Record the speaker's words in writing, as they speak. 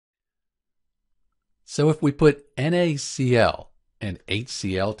So if we put NaCl and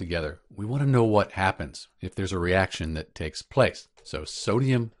HCl together, we want to know what happens if there's a reaction that takes place. So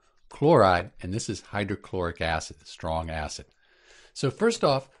sodium chloride, and this is hydrochloric acid, strong acid. So first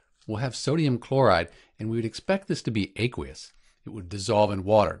off, we'll have sodium chloride, and we would expect this to be aqueous. It would dissolve in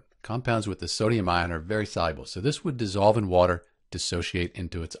water. Compounds with the sodium ion are very soluble, so this would dissolve in water, dissociate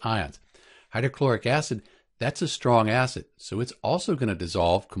into its ions. Hydrochloric acid, that's a strong acid, so it's also going to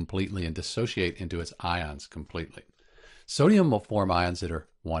dissolve completely and dissociate into its ions completely. Sodium will form ions that are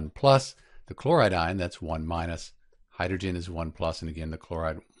 1 plus. The chloride ion, that's 1 minus. Hydrogen is 1 plus, and again, the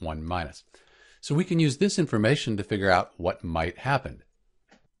chloride 1 minus. So we can use this information to figure out what might happen.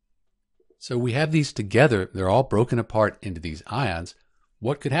 So we have these together. They're all broken apart into these ions.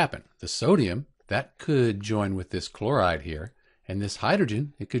 What could happen? The sodium, that could join with this chloride here, and this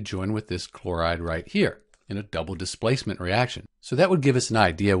hydrogen, it could join with this chloride right here in a double displacement reaction. So that would give us an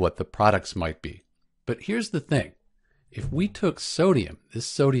idea what the products might be. But here's the thing. If we took sodium, this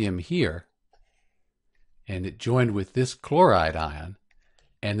sodium here, and it joined with this chloride ion,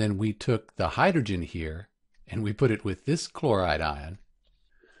 and then we took the hydrogen here, and we put it with this chloride ion,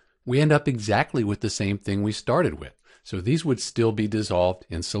 we end up exactly with the same thing we started with. So these would still be dissolved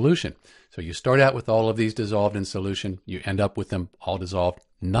in solution. So you start out with all of these dissolved in solution, you end up with them all dissolved,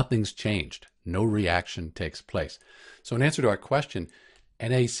 nothing's changed, no reaction takes place. So in answer to our question,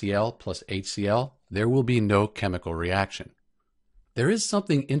 NaCl plus HCl, there will be no chemical reaction. There is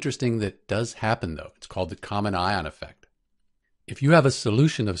something interesting that does happen though. It's called the common ion effect. If you have a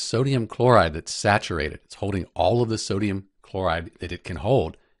solution of sodium chloride that's saturated, it's holding all of the sodium chloride that it can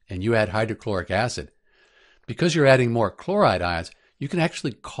hold, and you add hydrochloric acid, because you're adding more chloride ions, you can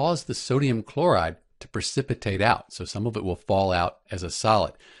actually cause the sodium chloride to precipitate out. So some of it will fall out as a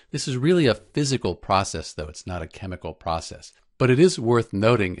solid. This is really a physical process though. It's not a chemical process. But it is worth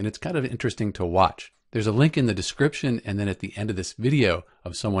noting, and it's kind of interesting to watch. There's a link in the description and then at the end of this video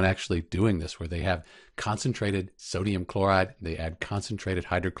of someone actually doing this where they have concentrated sodium chloride, they add concentrated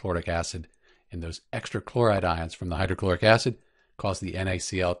hydrochloric acid, and those extra chloride ions from the hydrochloric acid cause the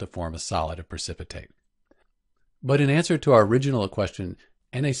NaCl to form a solid, a precipitate. But in answer to our original question,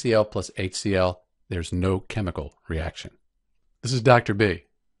 NaCl plus HCl, there's no chemical reaction. This is Dr. B.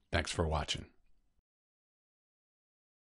 Thanks for watching.